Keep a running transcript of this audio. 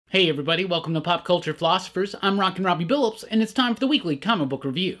Hey everybody, welcome to Pop Culture Philosophers. I'm Rockin Robbie Billups, and it's time for the weekly comic book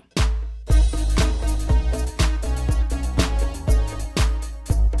review.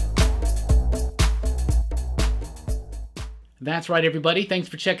 That's right everybody, thanks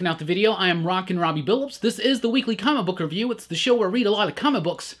for checking out the video. I am Rockin Robbie Billups. This is the weekly comic book review. It's the show where I read a lot of comic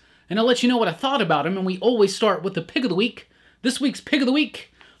books, and I'll let you know what I thought about them, and we always start with the pick of the week. This week's pick of the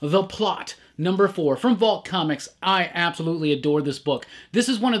week, The Plot, number 4, from Vault Comics. I absolutely adore this book. This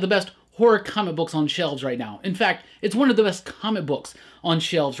is one of the best horror comic books on shelves right now. In fact, it's one of the best comic books on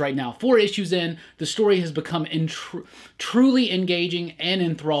shelves right now. 4 issues in, the story has become truly engaging and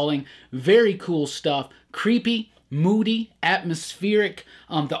enthralling. Very cool stuff. Creepy, moody, atmospheric.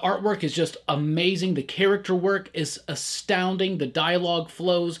 The artwork is just amazing. The character work is astounding. The dialogue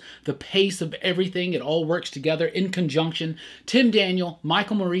flows, the pace of everything, it all works together in conjunction. Tim Daniel,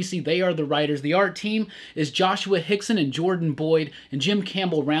 Michael Morisi, they are the writers. The art team is Joshua Hickson and Jordan Boyd, and Jim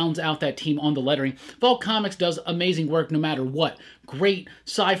Campbell rounds out that team on the lettering. Vault Comics does amazing work no matter what. Great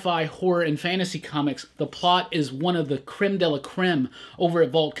sci-fi, horror, and fantasy comics. The Plot is one of the creme de la creme over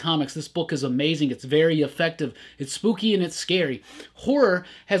at Vault Comics. This book is amazing. It's very effective. It's spooky and it's scary. Horror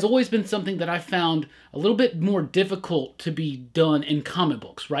has always been something that I found a little bit more difficult to be done in comic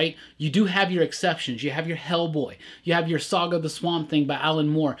books, right? You do have your exceptions. You have your Hellboy. You have your Saga of the Swamp Thing by Alan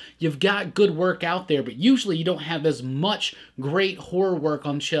Moore. You've got good work out there, but usually you don't have as much great horror work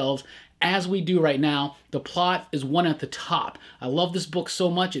on shelves as we do right now. The Plot is one at the top. I love this book so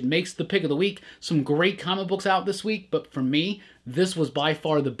much, it makes the pick of the week. Some great comic books out this week, but for me, this was by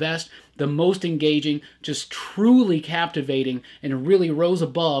far the best, the most engaging, just truly captivating, and really rose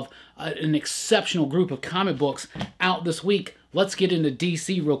above an exceptional group of comic books out this week. Let's get into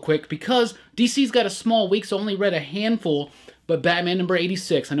DC real quick, because DC's got a small week, so I only read a handful, but Batman number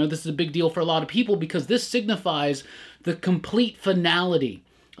 86, I know this is a big deal for a lot of people, because this signifies the complete finality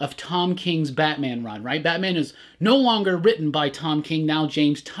of Tom King's Batman run, right? Batman is no longer written by Tom King. Now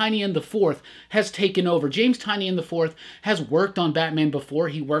James Tynion IV has taken over. James Tynion IV has worked on Batman before.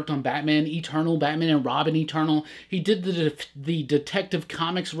 He worked on Batman Eternal, Batman and Robin Eternal. He did the Detective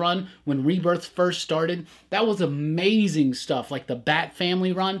Comics run when Rebirth first started. That was amazing stuff, like the Bat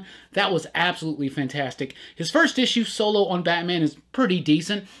Family run. That was absolutely fantastic. His first issue solo on Batman is pretty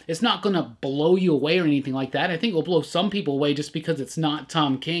decent. It's not going to blow you away or anything like that. I think it will blow some people away just because it's not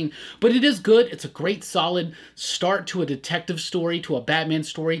Tom King. But it is good. It's a great, solid start to a detective story, to a Batman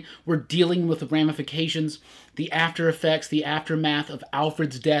story. We're dealing with the ramifications, the after effects, the aftermath of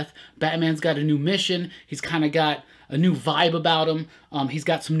Alfred's death. Batman's got a new mission. He's kind of got a new vibe about him. He's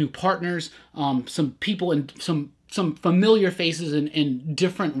got some new partners, some people and some familiar faces in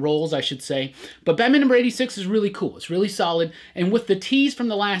different roles, I should say. But Batman number 86 is really cool. It's really solid. And with the tease from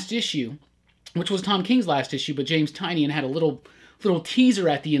the last issue, which was Tom King's last issue, but James Tynion had a little teaser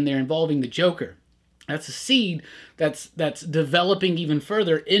at the end there involving the Joker. That's a seed that's developing even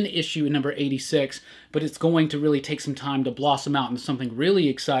further in issue number 86, but it's going to really take some time to blossom out into something really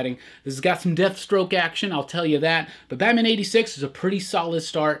exciting. This has got some Deathstroke action, I'll tell you that, but Batman 86 is a pretty solid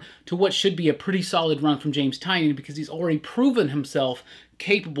start to what should be a pretty solid run from James Tynion, because he's already proven himself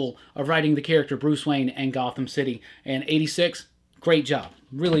capable of writing the character Bruce Wayne and Gotham City. And 86, great job.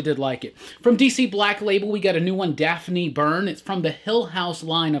 Really did like it. From DC Black Label, we got a new one, Daphne Byrne. It's from the Hill House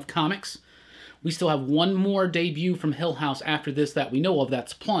line of comics. We still have one more debut from Hill House after this that we know of.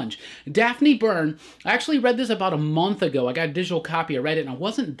 That's Plunge. Daphne Byrne, I actually read this about a month ago. I got a digital copy. I read it and I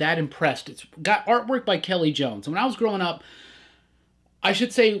wasn't that impressed. It's got artwork by Kelly Jones. And when I was growing up, I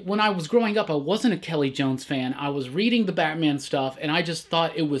should say when I was growing up, I wasn't a Kelly Jones fan. I was reading the Batman stuff and I just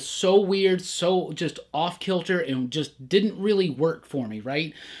thought it was so weird, so just off-kilter, and just didn't really work for me,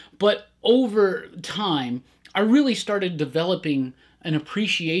 right? But over time, I really started developing an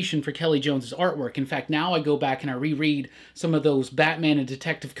appreciation for Kelly Jones's artwork. In fact, now I go back and I reread some of those Batman and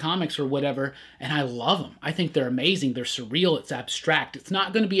Detective Comics or whatever, and I love them. I think they're amazing. They're surreal. It's abstract. It's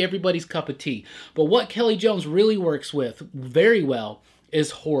not going to be everybody's cup of tea. But what Kelly Jones really works with very well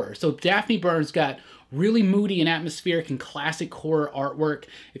is horror. So Daphne Byrne's got really moody and atmospheric and classic horror artwork.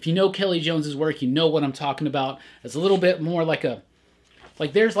 If you know Kelly Jones's work, you know what I'm talking about. It's a little bit more like a,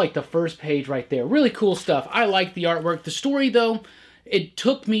 there's like the first page right there. Really cool stuff. I like the artwork. The story, though, it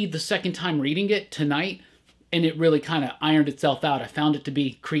took me the second time reading it tonight, and it really kind of ironed itself out. I found it to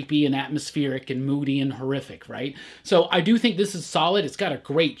be creepy and atmospheric and moody and horrific, right? So I do think this is solid. It's got a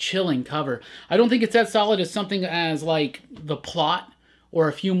great chilling cover. I don't think it's as solid as something as like The Plot or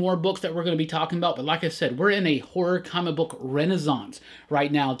a few more books that we're going to be talking about. But like I said, we're in a horror comic book renaissance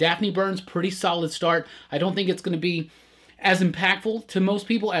right now. Daphne Byrne's pretty solid start. I don't think it's going to be as impactful to most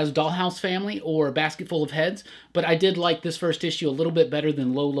people as Dollhouse Family or A Basket Full of Heads, but I did like this first issue a little bit better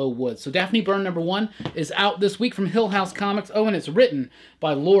than Low Low Woods. So Daphne Byrne #1 is out this week from Hill House Comics. Oh, and it's written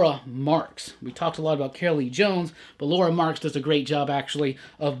by Laura Marks. We talked a lot about Carol Lee Jones, but Laura Marks does a great job, actually,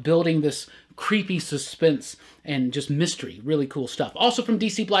 of building this creepy suspense and just mystery. Really cool stuff. Also from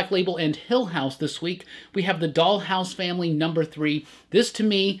DC Black Label and Hill House this week, we have the Dollhouse Family #3. This, to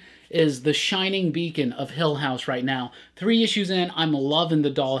me, is the shining beacon of Hill House right now. 3 issues in, I'm loving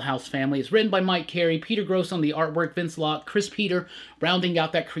the Dollhouse Family. It's written by Mike Carey, Peter Gross on the artwork, Vince Locke, Chris Peter rounding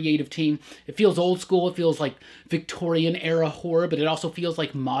out that creative team. It feels old school. It feels like Victorian era horror, but it also feels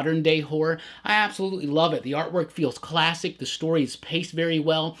like modern day horror. I absolutely love it. The artwork feels classic. The story is paced very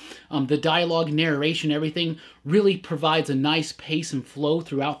well. The dialogue, narration, everything really provides a nice pace and flow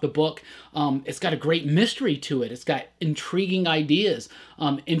throughout the book. It's got a great mystery to it. It's got intriguing ideas,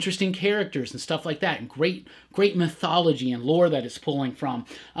 interesting characters and stuff like that, and great mythology and lore that it's pulling from.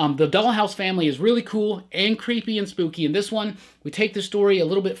 The Dollhouse Family is really cool and creepy and spooky. In this one, we take the story a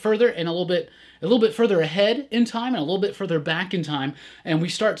little bit further and a little bit further ahead in time and a little bit further back in time, and we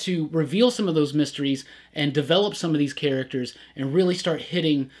start to reveal some of those mysteries and develop some of these characters and really start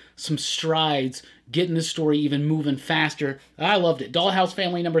hitting some strides, getting the story even moving faster. I loved it. Dollhouse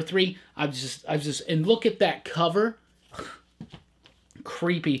Family #3. And look at that cover.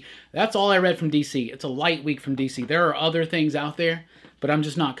 Creepy. That's all I read from DC. It's a light week from DC. There are other things out there, but I'm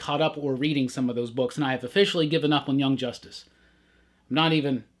just not caught up or reading some of those books, and I have officially given up on Young Justice. I'm not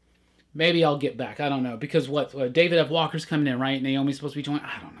even... Maybe I'll get back. I don't know. Because David F. Walker's coming in, right? Naomi's supposed to be joining.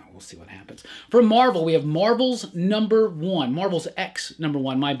 I don't know. We'll see what happens. For Marvel, we have Marvel's #1. Marvel's X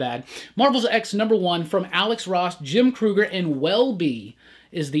 #1, my bad. Marvel's X #1 from Alex Ross, Jim Kruger, and Welby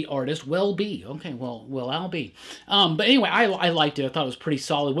is the artist. Welby. Okay, well, I'll be. But anyway, I liked it. I thought it was pretty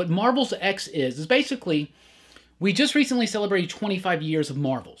solid. What Marvel's X is basically... We just recently celebrated 25 years of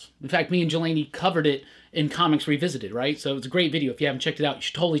Marvels. In fact, me and Jelani covered it in Comics Revisited, right? So it's a great video. If you haven't checked it out, you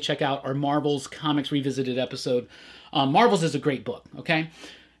should totally check out our Marvels Comics Revisited episode. Marvels is a great book, okay?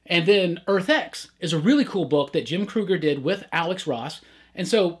 And then Earth X is a really cool book that Jim Kruger did with Alex Ross. And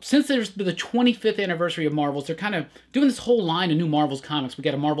so, since there's the 25th anniversary of Marvels, they're kind of doing this whole line of new Marvels comics. We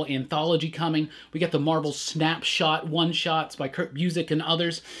got a Marvel anthology coming. We got the Marvel Snapshot one-shots by Kurt Busiek and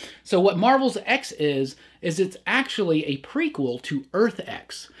others. So what Marvel's X is it's actually a prequel to Earth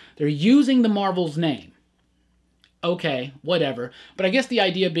X. They're using the Marvel's name. Okay, whatever. But I guess the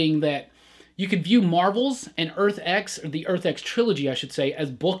idea being that you could view Marvels and Earth X, or the Earth X trilogy, I should say, as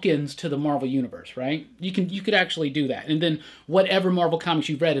bookends to the Marvel Universe, right? You could actually do that. And then whatever Marvel comics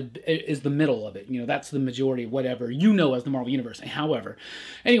you've read is the middle of it. You know, that's the majority of whatever you know as the Marvel Universe. However,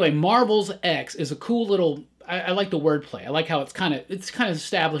 anyway, Marvel's X is a cool little... I like the wordplay. I like how it's kind of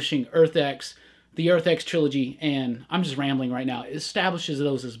establishing Earth X, the Earth X trilogy, and I'm just rambling right now. It establishes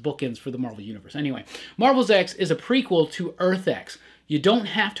those as bookends for the Marvel Universe. Anyway, Marvel's X is a prequel to Earth X. You don't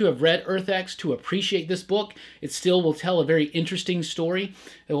have to have read Earth X to appreciate this book. It still will tell a very interesting story.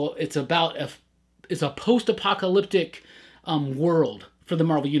 It's a post-apocalyptic world for the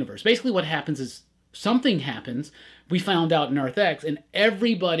Marvel Universe. Basically what happens is something happens, we found out in Earth X, and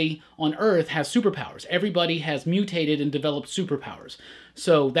everybody on Earth has superpowers. Everybody has mutated and developed superpowers.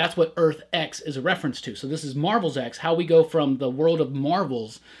 So that's what Earth X is a reference to. So this is Marvel's X, how we go from the world of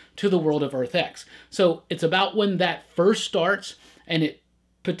Marvels to the world of Earth X. So it's about when that first starts, and it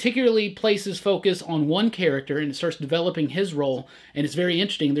particularly places focus on one character, and it starts developing his role, and it's very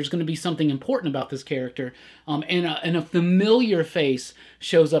interesting. There's going to be something important about this character, and a familiar face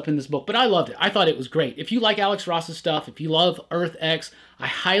shows up in this book. But I loved it. I thought it was great. If you like Alex Ross's stuff, if you love Earth X, I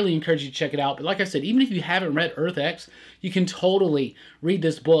highly encourage you to check it out. But like I said, even if you haven't read Earth X, you can totally read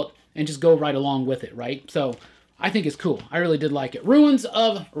this book and just go right along with it, right? So I think it's cool. I really did like it. Ruins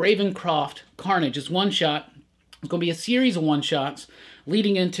of Ravencroft Carnage is one shot. It's going to be a series of one-shots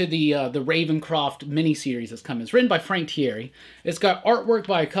leading into the Ravencroft miniseries that's coming. It's written by Frank Thierry. It's got artwork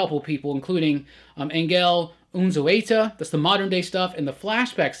by a couple people, including Angel Unzueta. That's the modern-day stuff. And the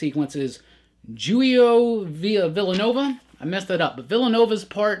flashback sequence is Giulio Villanova. I messed that up. But Villanova's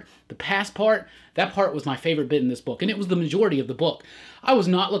part, the past part, that part was my favorite bit in this book. And it was the majority of the book. I was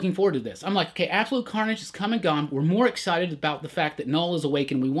not looking forward to this. I'm like, okay, Absolute Carnage is come and gone. We're more excited about the fact that Null is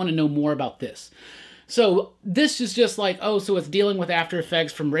awake, and we want to know more about this. So this is just like, oh, so it's dealing with after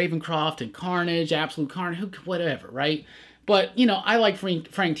effects from Ravencroft and Carnage, Absolute Carnage, whatever, right? But, you know, I like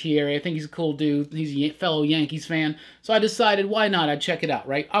Frank Thierry. I think he's a cool dude. He's a fellow Yankees fan. So I decided, why not? I'd check it out,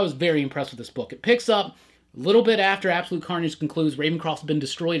 right? I was very impressed with this book. It picks up A little bit after Absolute Carnage concludes, Ravencroft's been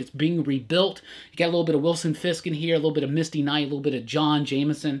destroyed. It's being rebuilt. You got a little bit of Wilson Fisk in here, a little bit of Misty Knight, a little bit of John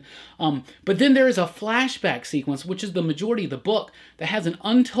Jameson. But then there is a flashback sequence, which is the majority of the book, that has an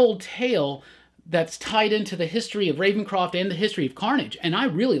untold tale that's tied into the history of Ravencroft and the history of Carnage. And I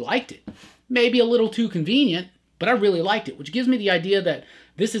really liked it. Maybe a little too convenient, but I really liked it, which gives me the idea that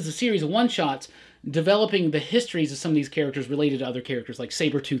this is a series of one-shots developing the histories of some of these characters related to other characters, like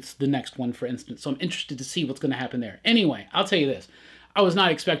Sabretooth's the next one, for instance. So I'm interested to see what's going to happen there. Anyway, I'll tell you this. I was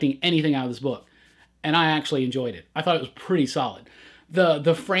not expecting anything out of this book, and I actually enjoyed it. I thought it was pretty solid.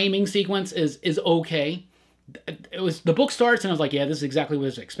 The framing sequence is okay. The book starts, and I was like, yeah, this is exactly what I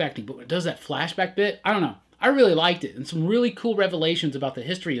was expecting. But when it does that flashback bit, I don't know. I really liked it, and some really cool revelations about the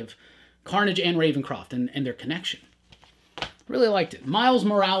history of Carnage and Ravencroft and their connection. Really liked it. Miles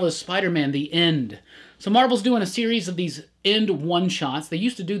Morales' Spider-Man: The End. So Marvel's doing a series of these end one-shots. They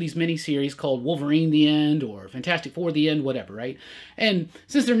used to do these mini-series called Wolverine: The End or Fantastic Four: The End, whatever, right? And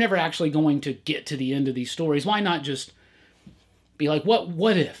since they're never actually going to get to the end of these stories, why not just be like,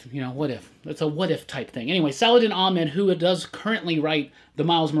 what if? You know, what if? It's a what-if type thing. Anyway, Saladin Ahmed, who does currently write the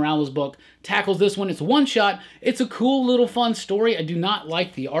Miles Morales book, tackles this one. It's a one-shot. It's a cool little fun story. I do not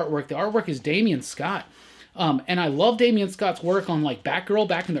like the artwork. The artwork is Damian Scott. And I love Damian Scott's work on, like, Batgirl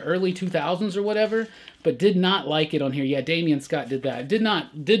back in the early 2000s or whatever, but did not like it on here. Yeah, Damian Scott did that. Did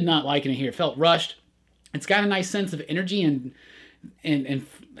not like it in here. It felt rushed. It's got a nice sense of energy and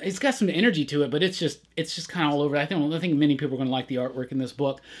it's got some energy to it, but it's just kind of all over. I think many people are going to like the artwork in this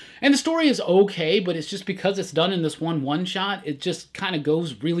book. And the story is okay, but it's just because it's done in this one shot, it just kind of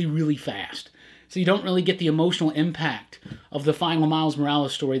goes really, really fast. So you don't really get the emotional impact of the final Miles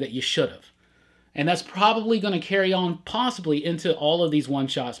Morales story that you should have. And that's probably going to carry on possibly into all of these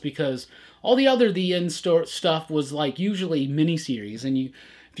one-shots, because all the other The End stuff was like usually miniseries. And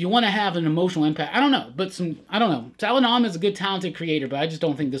if you want to have an emotional impact, I don't know. Saladin Ahmed is a good, talented creator, but I just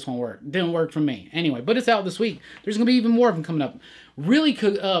don't think this one worked. Didn't work for me. Anyway, but it's out this week. There's going to be even more of them coming up. Really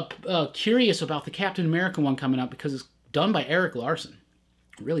curious about the Captain America one coming up because it's done by Eric Larson.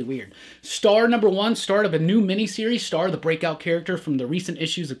 Really weird. Star #1, start of a new miniseries. Star, the breakout character from the recent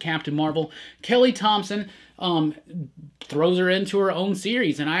issues of Captain Marvel. Kelly Thompson throws her into her own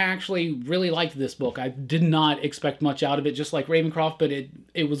series, and I actually really liked this book. I did not expect much out of it, just like Ravencroft, but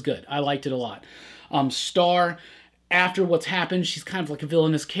it was good. I liked it a lot. Star, after what's happened, she's kind of like a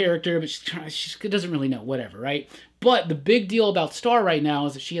villainous character, but she doesn't really know, whatever, right? But the big deal about Star right now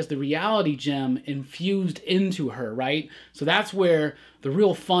is that she has the reality gem infused into her, right? So that's where the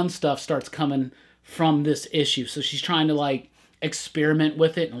real fun stuff starts coming from this issue. So she's trying to, like, experiment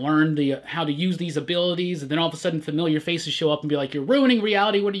with it and learn how to use these abilities, and then all of a sudden familiar faces show up and be like, you're ruining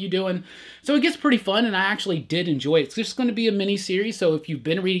reality, what are you doing? So it gets pretty fun, and I actually did enjoy it. It's just going to be a mini-series, so if you've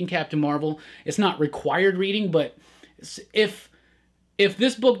been reading Captain Marvel, it's not required reading, but if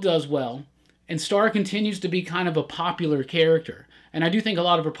this book does well, and Star continues to be kind of a popular character, and I do think a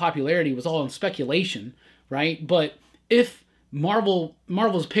lot of her popularity was all in speculation, right? But if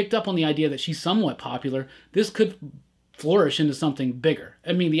Marvel's picked up on the idea that she's somewhat popular, this could flourish into something bigger.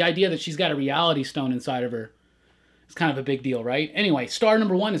 I mean, the idea that she's got a reality stone inside of her is kind of a big deal, right? Anyway, Star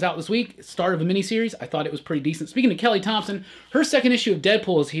 #1 is out this week. It's start of a miniseries. I thought it was pretty decent. Speaking of Kelly Thompson, her second issue of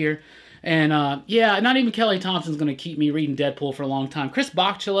Deadpool is here. And yeah, not even Kelly Thompson's going to keep me reading Deadpool for a long time. Chris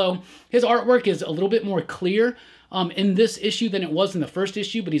Bachalo, his artwork is a little bit more clear in this issue than it was in the first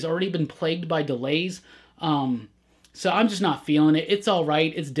issue, but he's already been plagued by delays. So I'm just not feeling it. It's all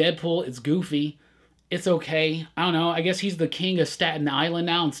right. It's Deadpool. It's goofy. It's okay. I don't know. I guess he's the king of Staten Island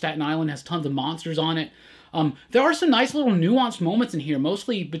now, and Staten Island has tons of monsters on it. There are some nice little nuanced moments in here,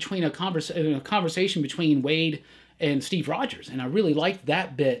 mostly between a conversation between Wade and Steve Rogers, and I really liked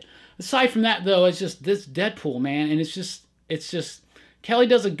that bit. Aside from that, though, it's just this Deadpool, man, and it's just Kelly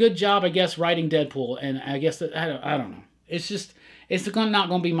does a good job, I guess, writing Deadpool, and I guess that I don't know. It's not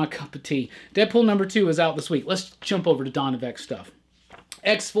going to be my cup of tea. Deadpool #2 is out this week. Let's jump over to Dawn of X stuff.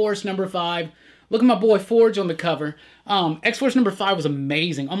 X-Force #5. Look at my boy Forge on the cover. X-Force #5 was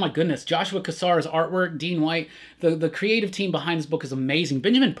amazing. Oh my goodness. Joshua Cassara's artwork, Dean White. The creative team behind this book is amazing.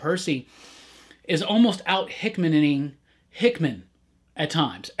 Benjamin Percy is almost out Hickmaning Hickman at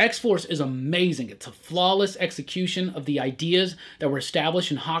times. X-Force is amazing. It's a flawless execution of the ideas that were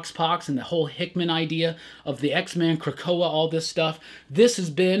established in Hoxpox and the whole Hickman idea of the X-Men, Krakoa, all this stuff. This has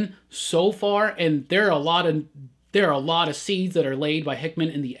been so far, and there are a lot of seeds that are laid by Hickman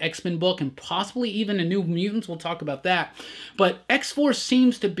in the X-Men book, and possibly even in New Mutants. We'll talk about that. But X-Force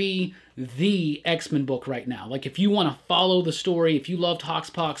seems to be the X-Men book right now. Like, if you want to follow the story, if you loved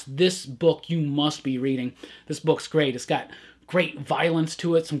Hoxpox, this book you must be reading. This book's great. It's got great violence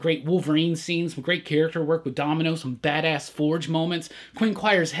to it, some great Wolverine scenes, some great character work with Domino, some badass Forge moments. Quinn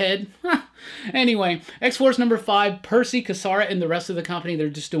Quire's head. Anyway, X-Force number 5, Percy, Cassara, and the rest of the company, they're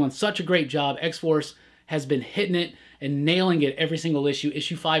just doing such a great job. X-Force has been hitting it and nailing it every single issue.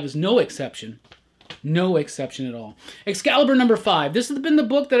 Issue 5 is no exception. No exception at all. Excalibur number 5. This has been the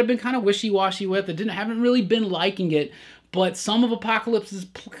book that I've been kind of wishy-washy with. Haven't really been liking it, but some of Apocalypse's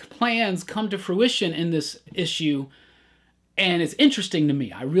plans come to fruition in this issue, and it's interesting to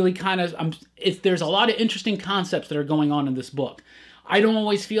me. I really there's a lot of interesting concepts that are going on in this book. I don't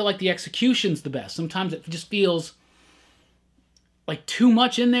always feel like the execution's the best. Sometimes it just feels like too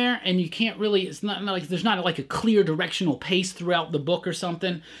much in there, and you can't really, it's not like there's not like a clear directional pace throughout the book or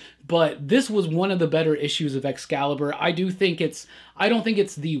something. But this was one of the better issues of Excalibur. I don't think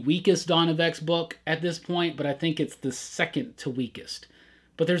it's the weakest Dawn of X book at this point, but I think it's the second to weakest.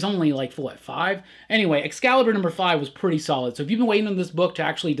 But there's only like, what, 5? Anyway, Excalibur number 5 was pretty solid. So if you've been waiting on this book to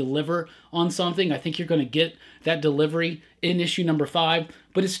actually deliver on something, I think you're going to get that delivery in issue number 5,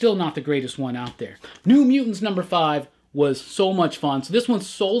 but it's still not the greatest one out there. New Mutants number 5 was so much fun. So this one's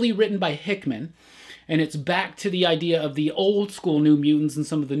solely written by Hickman, and it's back to the idea of the old school New Mutants and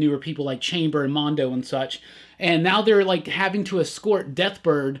some of the newer people like Chamber and Mondo and such. And now they're like having to escort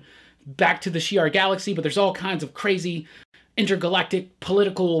Deathbird back to the Shi'ar Galaxy, but there's all kinds of crazy intergalactic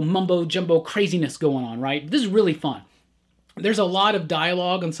political mumbo-jumbo craziness going on, right? This is really fun. There's a lot of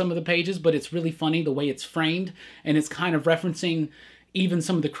dialogue on some of the pages, but it's really funny the way it's framed, and it's kind of referencing even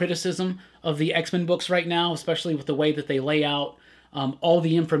some of the criticism of the X-Men books right now, especially with the way that they lay out all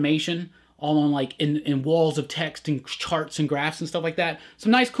the information all on like in walls of text and charts and graphs and stuff like that.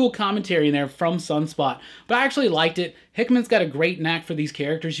 Some nice cool commentary in there from Sunspot. But I actually liked it. Hickman's got a great knack for these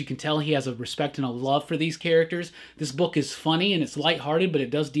characters. You can tell he has a respect and a love for these characters. This book is funny and it's lighthearted, but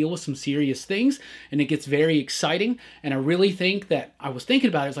it does deal with some serious things, and it gets very exciting. And I really think that, I was thinking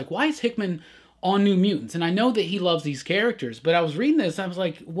about it, it's like, why is Hickman on New Mutants? And I know that he loves these characters, but I was reading this, I was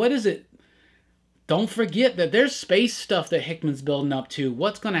like, what is it? Don't forget that there's space stuff that Hickman's building up to.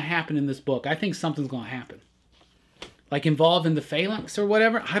 What's going to happen in this book? I think something's going to happen. Like involved in the Phalanx or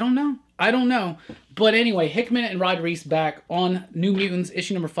whatever? I don't know. I don't know. But anyway, Hickman and Rod Reese back on New Mutants,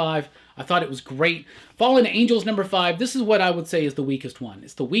 issue number 5. I thought it was great. Fallen Angels number 5. This is what I would say is the weakest one.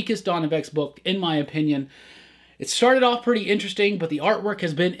 It's the weakest Dawn of X book, in my opinion. It started off pretty interesting, but the artwork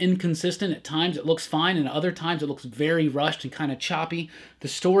has been inconsistent. At times it looks fine, and at other times it looks very rushed and kind of choppy. The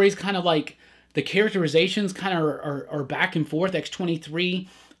story's kind of like, the characterizations kind of are back and forth. X-23,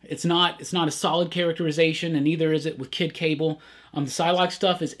 it's not a solid characterization, and neither is it with Kid Cable. The Psylocke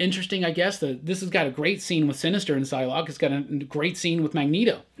stuff is interesting, I guess. This has got a great scene with Sinister and Psylocke. It's got a great scene with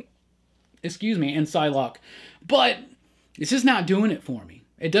Magneto, and Psylocke. But it's just not doing it for me.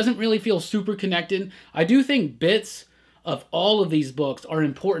 It doesn't really feel super connected. I do think bits of all of these books are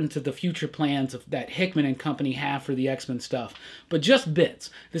important to the future plans that Hickman and company have for the X-Men stuff. But just bits.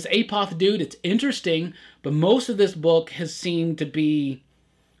 This Apoth dude, it's interesting, but most of this book has seemed to be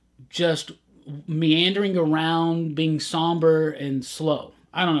just meandering around, being somber and slow.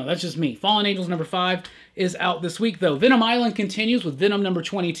 I don't know, that's just me. Fallen Angels number 5 is out this week, though. Venom Island continues with Venom number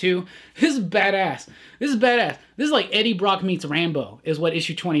 22. This is badass. This is badass. This is like Eddie Brock meets Rambo, is what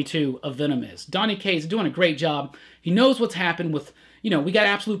issue 22 of Venom is. Donny Cates doing a great job. He knows what's happened with, we got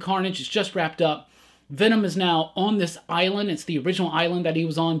Absolute Carnage. It's just wrapped up. Venom is now on this island. It's the original island that he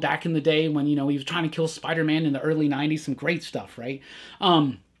was on back in the day when, he was trying to kill Spider-Man in the early 90s. Some great stuff, right?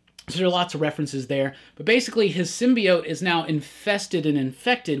 So there are lots of references there. But basically, his symbiote is now infested and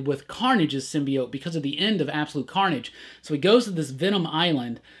infected with Carnage's symbiote because of the end of Absolute Carnage. So he goes to this Venom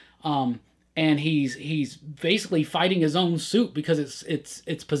Island, and he's basically fighting his own suit because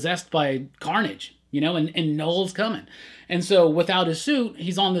it's possessed by Carnage, and Null's coming. And so without his suit,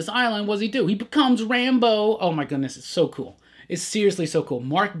 he's on this island. What does he do? He becomes Rambo. Oh my goodness, it's so cool. It's seriously so cool.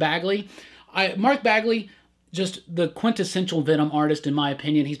 Mark Bagley, just the quintessential Venom artist, in my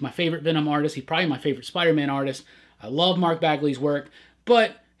opinion. He's my favorite Venom artist. He's probably my favorite Spider-Man artist. I love Mark Bagley's work,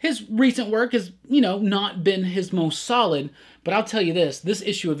 but his recent work has, not been his most solid. But I'll tell you this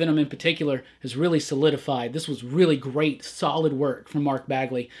issue of Venom in particular has really solidified. This was really great, solid work from Mark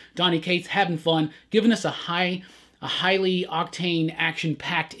Bagley. Donny Cates having fun, giving us a highly octane,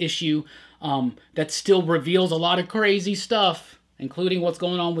 action-packed issue that still reveals a lot of crazy stuff, including what's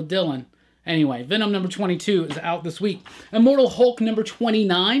going on with Dylan. Anyway, Venom number 22 is out this week. Immortal Hulk number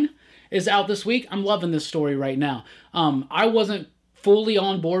 29 is out this week. I'm loving this story right now. I wasn't fully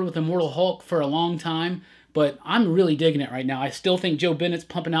on board with Immortal Hulk for a long time, but I'm really digging it right now. I still think Joe Bennett's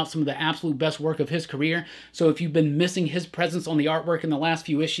pumping out some of the absolute best work of his career. So if you've been missing his presence on the artwork in the last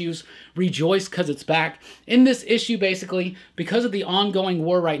few issues, rejoice because it's back. In this issue, basically, because of the ongoing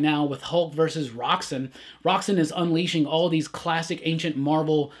war right now with Hulk versus Roxxon, Roxxon is unleashing all these classic ancient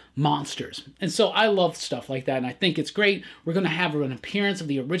Marvel monsters. And so I love stuff like that, and I think it's great. We're going to have an appearance of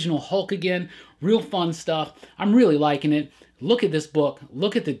the original Hulk again. Real fun stuff. I'm really liking it. Look at this book.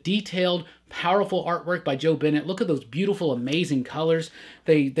 Look at the detailed, powerful artwork by Joe Bennett. Look at those beautiful, amazing colors.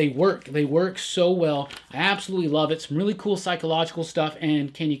 They work. They work so well. I absolutely love it. Some really cool psychological stuff.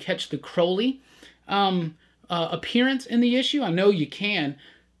 And can you catch the Crowley appearance in the issue? I know you can,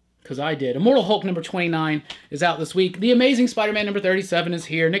 because I did. Immortal Hulk number 29 is out this week. The Amazing Spider-Man number 37 is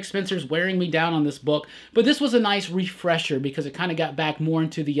here. Nick Spencer's wearing me down on this book. But this was a nice refresher because it kind of got back more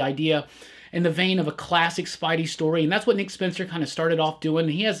into the idea in the vein of a classic Spidey story, and that's what Nick Spencer kind of started off doing.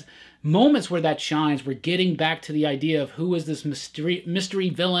 And he has moments where that shines. We're getting back to the idea of who is this mystery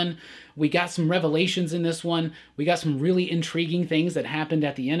villain. We got some revelations in this one. We got some really intriguing things that happened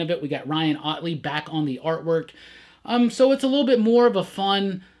at the end of it. We got Ryan Ottley back on the artwork. So it's a little bit more of a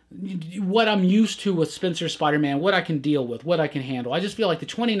fun, what I'm used to with Spencer Spider-Man, what I can deal with, what I can handle. I just feel like the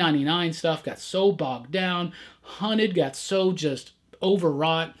 2099 stuff got so bogged down. Hunted got so just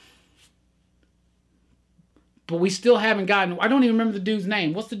overwrought. But we still haven't gotten... I don't even remember the dude's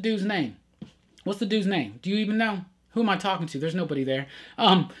name. What's the dude's name? What's the dude's name? Do you even know? Who am I talking to? There's nobody there.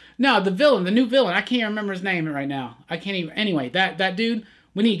 No, the villain, the new villain. I can't remember his name right now. I can't even... Anyway, that dude,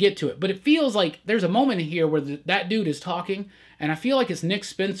 we need to get to it. But it feels like there's a moment here where that dude is talking, and I feel like it's Nick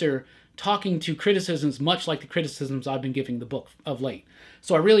Spencer talking to criticisms much like the criticisms I've been giving the book of late.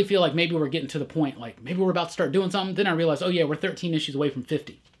 So I really feel like maybe we're getting to the point, like maybe we're about to start doing something. Then I realized, oh yeah, we're 13 issues away from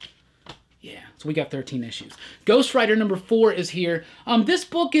 50. Yeah, so we got 13 issues. Ghost Rider number 4 is here. This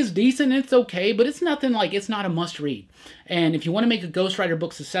book is decent, it's okay, but it's nothing like, it's not a must-read. And if you want to make a Ghost Rider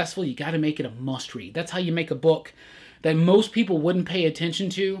book successful, you got to make it a must-read. That's how you make a book that most people wouldn't pay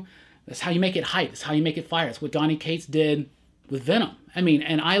attention to. That's how you make it hype. That's how you make it fire. It's what Donny Cates did with Venom. I mean,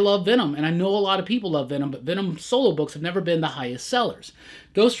 and I love Venom, and I know a lot of people love Venom, but Venom solo books have never been the highest sellers.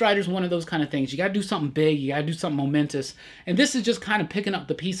 Ghost Rider's one of those kind of things. You got to do something big. You got to do something momentous. And this is just kind of picking up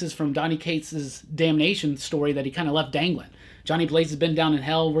the pieces from Donny Cates' Damnation story that he kind of left dangling. Johnny Blaze has been down in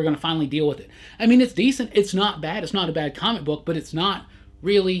hell. We're going to finally deal with it. I mean, it's decent. It's not bad. It's not a bad comic book, but it's not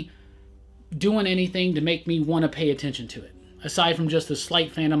really doing anything to make me want to pay attention to it, aside from just the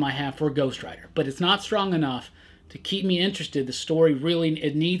slight fandom I have for Ghost Rider. But it's not strong enough to keep me interested. The story really,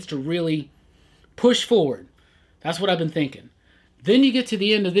 it needs to really push forward. That's what I've been thinking. Then you get to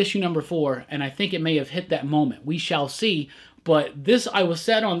the end of issue number 4, and I think it may have hit that moment. We shall see. But this, I was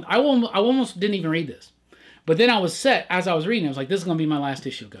set on, I almost didn't even read this. But then I was set, as I was reading, I was like, this is going to be my last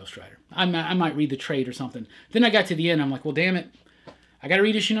issue of Ghost Rider. I might read the trade or something. Then I got to the end, I'm like, well, damn it. I got to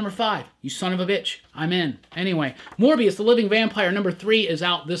read issue number 5. You son of a bitch. I'm in. Anyway, Morbius, the Living Vampire, number 3 is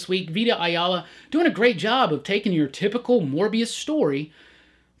out this week. Vita Ayala doing a great job of taking your typical Morbius story,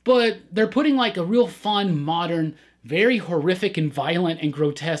 but they're putting like a real fun, modern, very horrific and violent and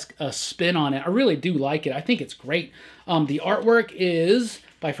grotesque spin on it. I really do like it. I think it's great. The artwork is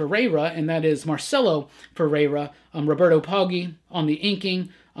by Ferreira, and that is Marcelo Ferreira, Roberto Poggi on the inking,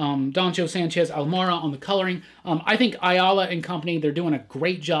 Doncho Sanchez Almara on the coloring. I think Ayala and company, they're doing a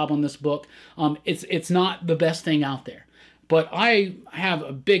great job on this book. It's not the best thing out there, but I have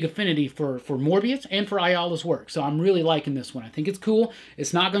a big affinity for Morbius and for Ayala's work, so I'm really liking this one. I think it's cool.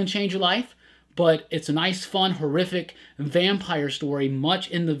 It's not going to change your life, but it's a nice, fun, horrific vampire story, much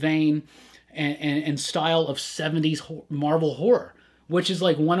in the vein and style of 70s Marvel horror, which is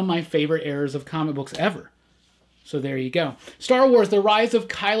like one of my favorite eras of comic books ever. So there you go. Star Wars, The Rise of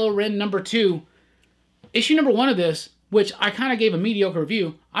Kylo Ren number 2. Issue number 1 of this, which I kind of gave a mediocre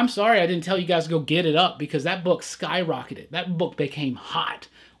review. I'm sorry I didn't tell you guys to go get it up because that book skyrocketed. That book became hot.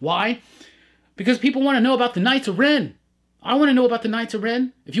 Why? Because people want to know about the Knights of Ren. I want to know about the Knights of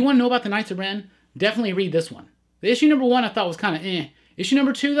Ren. If you want to know about the Knights of Ren, definitely read this one. The issue number 1 I thought was kind of eh. Issue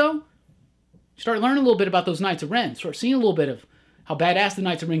number 2, though, start learning a little bit about those Knights of Ren. Start seeing a little bit of how badass the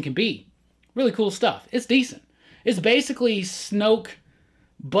Knights of Ren can be. Really cool stuff. It's decent. It's basically Snoke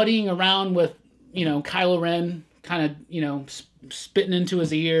buddying around with, you know, Kylo Ren, kind of, you know, spitting into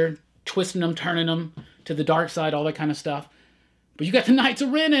his ear, twisting him, turning him to the dark side, all that kind of stuff. But you got the Knights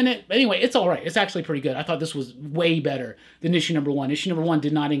of Ren in it. Anyway, it's all right. It's actually pretty good. I thought this was way better than issue number 1. Issue number 1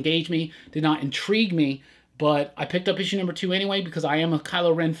 did not engage me, did not intrigue me, but I picked up issue number 2 anyway because I am a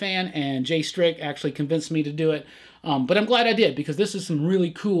Kylo Ren fan, and Jay Strick actually convinced me to do it. But I'm glad I did, because this is some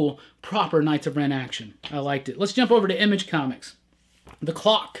really cool, proper Knights of Ren action. I liked it. Let's jump over to Image Comics. The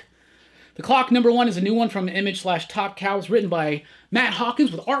Clock. The Clock #1 is a new one from Image/Top Cow. It's written by Matt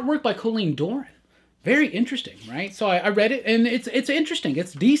Hawkins with artwork by Colleen Doran. Very interesting, right? So I read it, and it's interesting.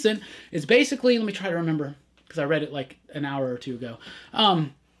 It's decent. It's basically, let me try to remember, because I read it like an hour or two ago.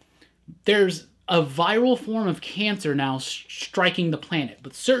 There's a viral form of cancer now striking the planet,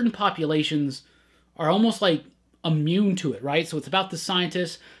 but certain populations are almost like immune to it, right? So it's about the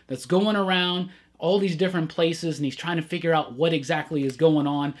scientist that's going around all these different places, and he's trying to figure out what exactly is going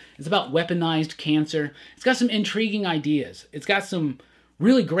on. It's about weaponized cancer. It's got some intriguing ideas. It's got some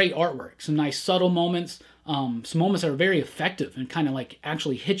really great artwork, some nice subtle moments, some moments that are very effective and kind of like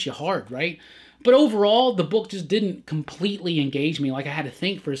actually hit you hard, right? But overall, the book just didn't completely engage me. Like, I had to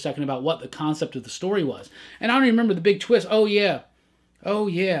think for a second about what the concept of the story was. And I don't even remember the big twist. Oh yeah,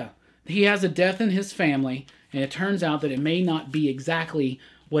 he has a death in his family, and it turns out that it may not be exactly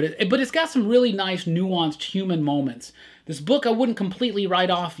what it, but it's got some really nice, nuanced human moments. This book I wouldn't completely write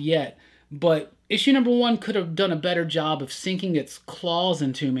off yet, but issue #1 could have done a better job of sinking its claws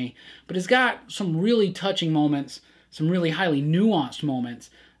into me, but it's got some really touching moments, some really highly nuanced moments,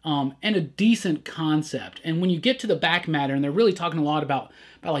 and a decent concept. And when you get to the back matter, and they're really talking a lot about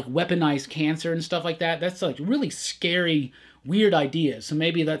like weaponized cancer and stuff like that, that's like really scary, weird ideas. So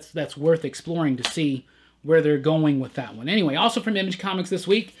maybe that's worth exploring to see where they're going with that one. Anyway, also from Image Comics this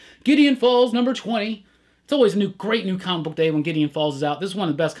week, Gideon Falls #20. It's always a great new comic book day when Gideon Falls is out. This is one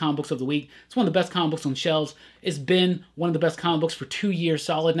of the best comic books of the week. It's one of the best comic books on shelves. It's been one of the best comic books for 2 years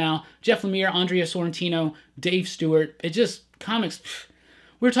solid now. Jeff Lemire, Andrea Sorrentino, Dave Stewart. It just, comics,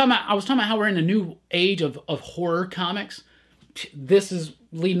 I was talking about how we're in a new age of horror comics. This is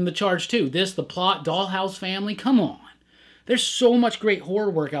leading the charge too. This, The Plot, Dollhouse Family, come on. There's so much great horror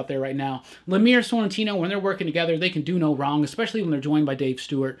work out there right now. Lemire, Sorrentino, when they're working together, they can do no wrong, especially when they're joined by Dave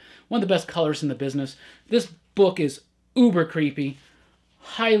Stewart, one of the best colorists in the business. This book is uber creepy,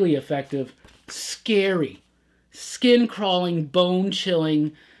 highly effective, scary, skin-crawling,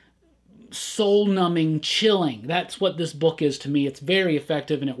 bone-chilling, soul-numbing, chilling. That's what this book is to me. It's very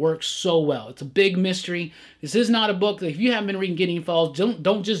effective, and it works so well. It's a big mystery. This is not a book that, if you haven't been reading Gideon Falls,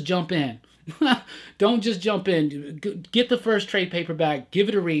 don't just jump in. Don't just jump in. Get the first trade paperback. Give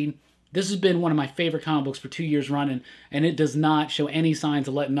it a read. This has been one of my favorite comic books for 2 years running, and it does not show any signs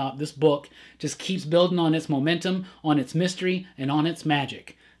of letting up. This book just keeps building on its momentum, on its mystery, and on its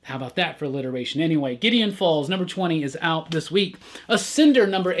magic. How about that for alliteration? Anyway, Gideon Falls #20 is out this week. Ascender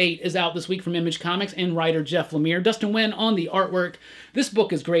 #8 is out this week from Image Comics and writer Jeff Lemire. Dustin Nguyen on the artwork. This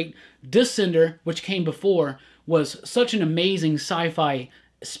book is great. Descender, which came before, was such an amazing sci-fi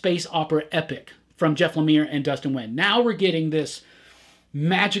space opera epic from Jeff Lemire and Dustin Nguyen. Now we're getting this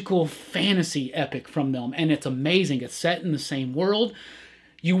magical fantasy epic from them, and it's amazing. It's set in the same world.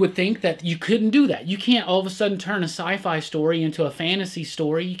 You would think that you couldn't do that. You can't all of a sudden turn a sci-fi story into a fantasy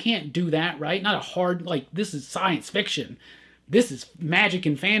story. You can't do that, right? Not a hard, like, this is science fiction. This is magic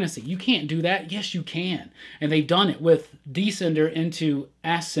and fantasy. You can't do that. Yes, you can. And they've done it with Descender into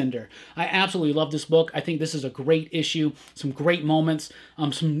Ascender. I absolutely love this book. I think this is a great issue. Some great moments.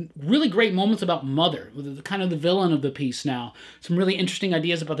 Some really great moments about Mother, kind of the villain of the piece now. Some really interesting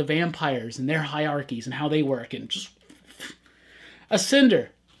ideas about the vampires and their hierarchies and how they work. And just Ascender.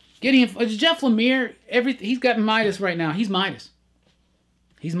 Gideon, Jeff Lemire, he's got Midas right now. He's Midas.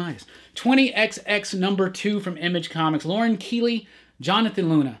 He's Midas. 20XX #2 from Image Comics. Lauren Keeley, Jonathan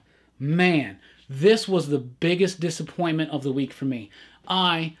Luna. Man, this was the biggest disappointment of the week for me.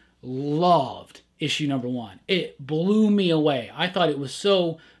 I loved issue #1. It blew me away. I thought it was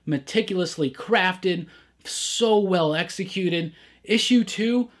so meticulously crafted, so well executed. Issue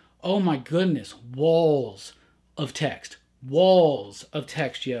 2, oh my goodness, walls of text. Walls of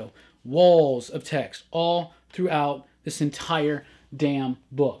text, yo. Walls of text all throughout this entire damn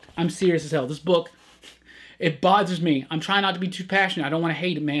book. I'm serious as hell. This book, it bothers me. I'm trying not to be too passionate. I don't want to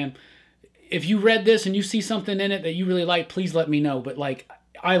hate it, man. If you read this and you see something in it that you really like, please let me know. But, like,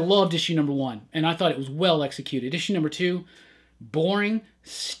 I loved issue #1, and I thought it was well executed. Issue #2, boring,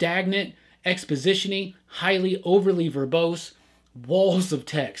 stagnant, exposition-y, highly overly verbose, walls of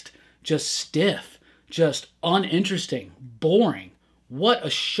text, just stiff, just uninteresting, boring. What a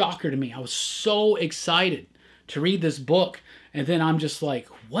shocker to me. I was so excited to read this book, and then I'm just like,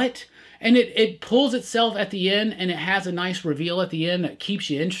 what? And it pulls itself at the end, and it has a nice reveal at the end that keeps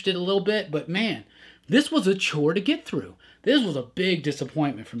you interested a little bit, but man, this was a chore to get through. This was a big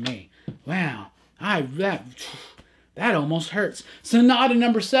disappointment for me. Wow. That almost hurts. Sonata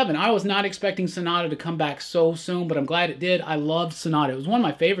number 7. I was not expecting Sonata to come back so soon, but I'm glad it did. I loved Sonata. It was one of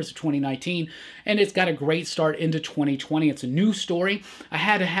my favorites of 2019, and it's got a great start into 2020. It's a new story. I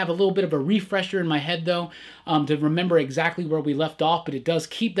had to have a little bit of a refresher in my head, though, to remember exactly where we left off, but it does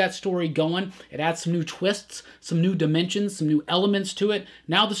keep that story going. It adds some new twists, some new dimensions, some new elements to it.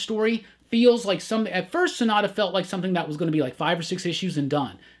 Now the story feels like something. At first, Sonata felt like something that was going to be like 5 or 6 issues and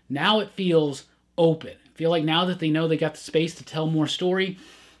done. Now it feels open. I feel like now that they know they got the space to tell more story,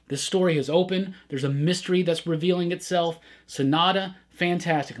 this story is open. There's a mystery that's revealing itself. Sonata,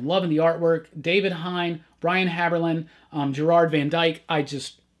 fantastic. I'm loving the artwork. David Hine, Brian Haberlin, Gerard Van Dyke. I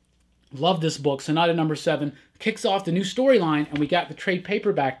just love this book. Sonata number 7 kicks off the new storyline, and we got the trade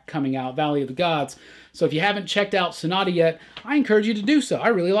paperback coming out, Valley of the Gods. So if you haven't checked out Sonata yet, I encourage you to do so. I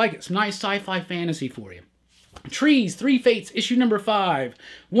really like it. Some nice sci-fi fantasy for you. Trees, Three Fates, issue number 5.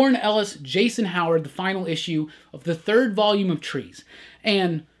 Warren Ellis, Jason Howard, the final issue of the 3rd volume of Trees.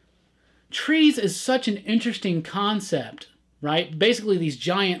 And Trees is such an interesting concept, right? Basically, these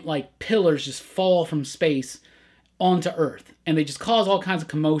giant, like, pillars just fall from space onto Earth. And they just cause all kinds of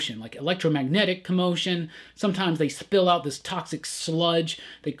commotion, like electromagnetic commotion. Sometimes they spill out this toxic sludge.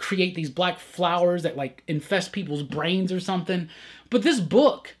 They create these black flowers that, like, infest people's brains or something. But this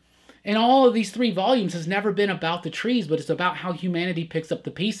book, in all of these 3 volumes, has never been about the trees, but it's about how humanity picks up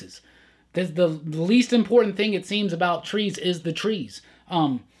the pieces. The least important thing, it seems, about trees is the trees.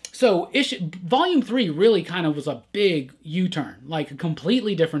 So volume 3 really kind of was a big U-turn, like a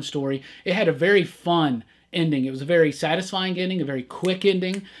completely different story. It had a very fun ending. It was a very satisfying ending, a very quick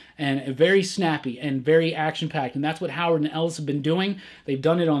ending, and a very snappy and very action-packed. And that's what Howard and Ellis have been doing. They've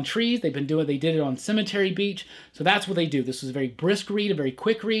done it on Trees. They did it on Cemetery Beach. So that's what they do. This was a very brisk read, a very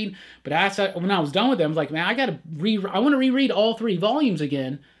quick read. But when I was done with them, I was like, man, I want to reread all 3 volumes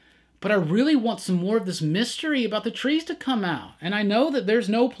again. But I really want some more of this mystery about the trees to come out. And I know that there's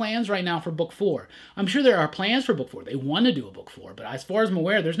no plans right now for book 4. I'm sure there are plans for book 4. They want to do a book 4. But as far as I'm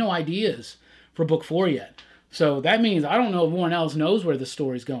aware, there's no ideas for book 4 yet. So that means I don't know if Warren Ellis knows where the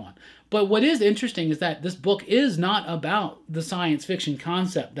story's going. But what is interesting is that this book is not about the science fiction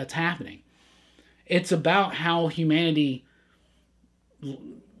concept that's happening. It's about how humanity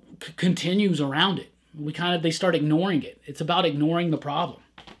continues around it. They start ignoring it. It's about ignoring the problem.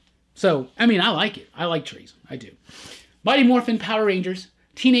 So, I mean, I like it. I like Trees. I do. Mighty Morphin Power Rangers,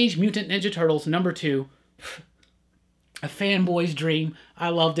 Teenage Mutant Ninja Turtles, number 2. A fanboy's dream. I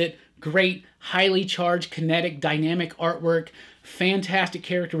loved it. Great, highly charged, kinetic, dynamic artwork. Fantastic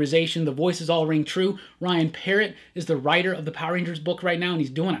characterization. The voices all ring true. Ryan Parrott is the writer of the Power Rangers book right now, and he's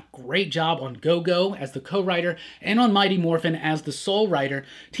doing a great job on Go-Go as the co-writer and on Mighty Morphin as the sole writer.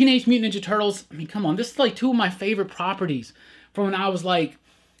 Teenage Mutant Ninja Turtles, I mean, come on. This is like 2 of my favorite properties from when I was like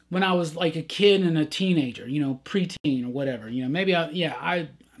a kid and a teenager, you know, preteen or whatever. You know, maybe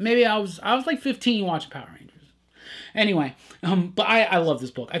I was like 15 watching Power Rangers. Anyway, but I love this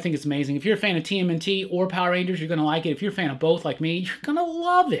book. I think it's amazing. If you're a fan of TMNT or Power Rangers, you're going to like it. If you're a fan of both like me, you're going to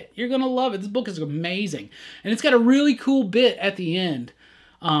love it. You're going to love it. This book is amazing. And it's got a really cool bit at the end.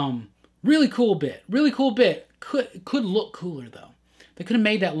 Really cool bit. Really cool bit. Could look cooler, though. They could have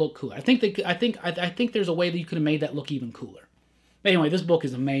made that look cooler. I think there's a way that you could have made that look even cooler. Anyway, this book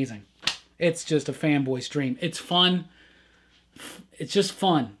is amazing. It's just a fanboy's dream. It's fun. It's just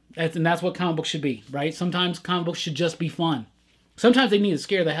fun. And that's what comic books should be, right? Sometimes comic books should just be fun. Sometimes they need to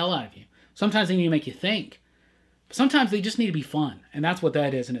scare the hell out of you. Sometimes they need to make you think. But sometimes they just need to be fun. And that's what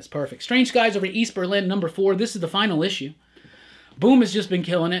that is, and it's perfect. Strange Skies Over East Berlin, number 4. This is the final issue. Boom has just been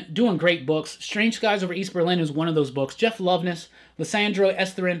killing it, doing great books. Strange Skies Over East Berlin is one of those books. Jeff Loveness, Lissandro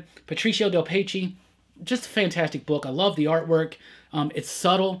Esterin, Patricio Del Peixe. Just a fantastic book. I love the artwork. It's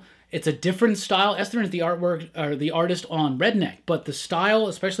subtle. It's a different style. Esterin is the artist on Redneck, but the style,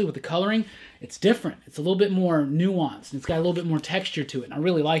 especially with the coloring, it's different. It's a little bit more nuanced. It's got a little bit more texture to it, and I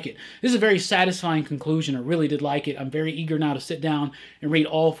really like it. This is a very satisfying conclusion. I really did like it. I'm very eager now to sit down and read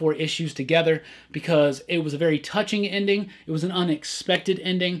all 4 issues together because it was a very touching ending. It was an unexpected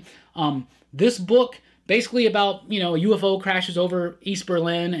ending. This book, basically about, you know, a UFO crashes over East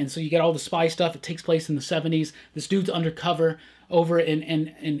Berlin, and so you get all the spy stuff. It takes place in the 70s. This dude's undercover over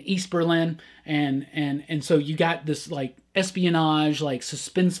in East Berlin, and so you got this like espionage, like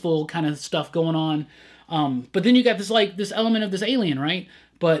suspenseful kind of stuff going on. But then you got this element of this alien, right?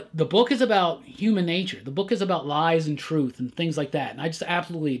 But the book is about human nature. The book is about lies and truth and things like that, and I just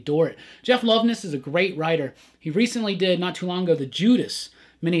absolutely adore it. Jeff Loveness is a great writer. He recently did, not too long ago, the Judas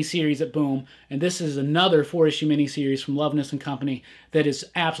miniseries at Boom, and this is another 4-issue miniseries from Loveness and Company that is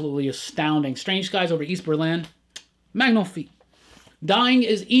absolutely astounding. Strange Skies Over East Berlin, magnifique. Dying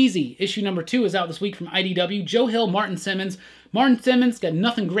is Easy. Issue number 2 is out this week from IDW. Joe Hill, Martin Simmons. Martin Simmons got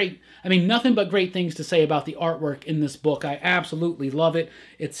nothing but great things to say about the artwork in this book. I absolutely love it.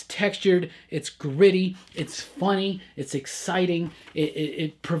 It's textured, it's gritty, it's funny, it's exciting.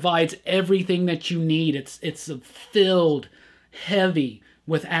 It provides everything that you need. It's filled, heavy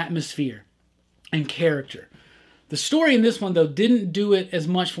with atmosphere and character. The story in this one, though, didn't do it as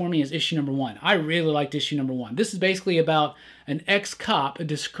much for me as issue number 1. I really liked issue number 1. This is basically about an ex-cop, a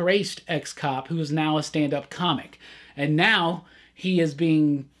disgraced ex-cop, who is now a stand-up comic. And now he is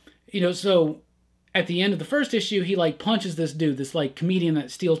being, so at the end of the first issue, he, like, punches this dude, this, like, comedian that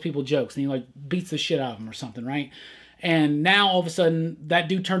steals people's jokes, and he, like, beats the shit out of him or something, right? And now, all of a sudden, that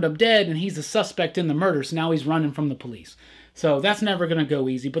dude turned up dead, and he's a suspect in the murder, so now he's running from the police. So that's never going to go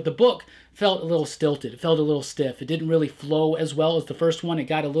easy. But the book felt a little stilted. It felt a little stiff. It didn't really flow as well as the first one. It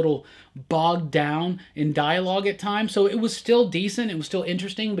got a little bogged down in dialogue at times. So it was still decent. It was still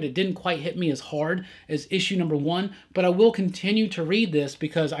interesting, but it didn't quite hit me as hard as issue number 1. But I will continue to read this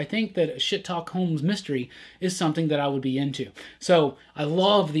because I think that Shit Talk Holmes mystery is something that I would be into. So I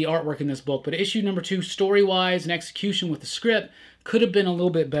love the artwork in this book. But issue number 2, story-wise and execution with the script, could have been a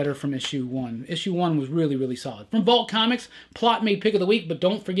little bit better from issue 1. Issue 1 was really, really solid. From Vault Comics, Plot made Pick of the Week, but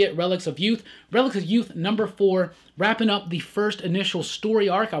don't forget Relics of Youth. Relics of Youth number 4, wrapping up the first initial story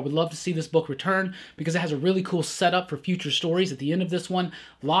arc. I would love to see this book return because it has a really cool setup for future stories at the end of this one.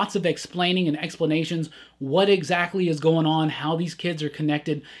 Lots of explaining and explanations what exactly is going on, how these kids are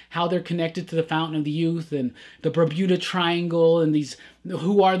connected, how they're connected to the Fountain of the Youth and the Bermuda Triangle and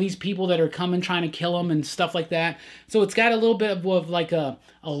who are these people that are coming trying to kill them and stuff like that. So it's got a little bit of like a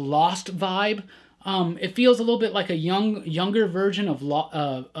Lost vibe. It feels a little bit like a younger version of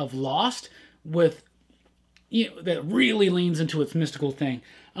Lost with, that really leans into its mystical thing.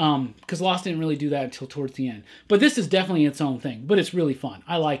 Because Lost didn't really do that until towards the end. But this is definitely its own thing. But it's really fun.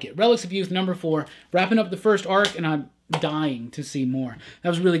 I like it. Relics of Youth number 4, wrapping up the first arc, and I'm dying to see more. That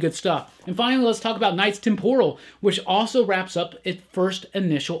was really good stuff. And finally, let's talk about Knights Temporal, which also wraps up its first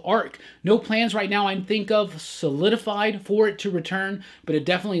initial arc. No plans right now I think of solidified for it to return, but it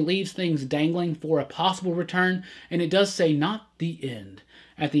definitely leaves things dangling for a possible return, and it does say not the end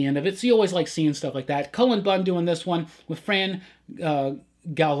at the end of it. So you always like seeing stuff like that. Cullen Bunn doing this one with Fran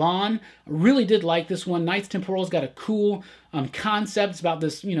Galan. Really did like this one. Knights Temporal's got a cool concept. It's about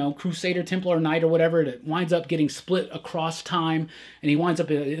this, Crusader Templar Knight or whatever that winds up getting split across time, and he winds up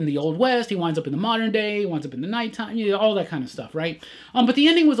in the Old West, he winds up in the modern day, he winds up in the nighttime, all that kind of stuff, right? But the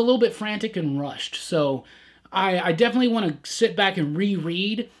ending was a little bit frantic and rushed, so I definitely want to sit back and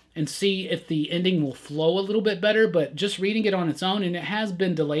reread and see if the ending will flow a little bit better, but just reading it on its own, and it has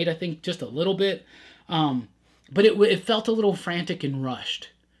been delayed, I think, just a little bit, but it felt a little frantic and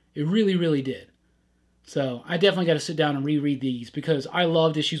rushed. It really, really did. So I definitely got to sit down and reread these because I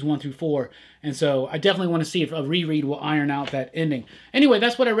loved issues 1 through 4, and so I definitely want to see if a reread will iron out that ending. Anyway,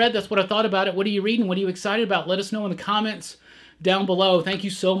 that's what I read. That's what I thought about it. What are you reading? What are you excited about? Let us know in the comments down below. Thank you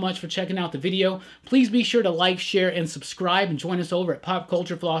so much for checking out the video. Please be sure to like, share, and subscribe, and join us over at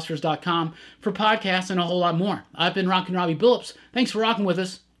popculturephilosophers.com for podcasts and a whole lot more. I've been Rockin Robbie Billups. Thanks for rocking with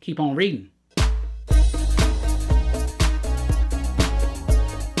us. Keep on reading.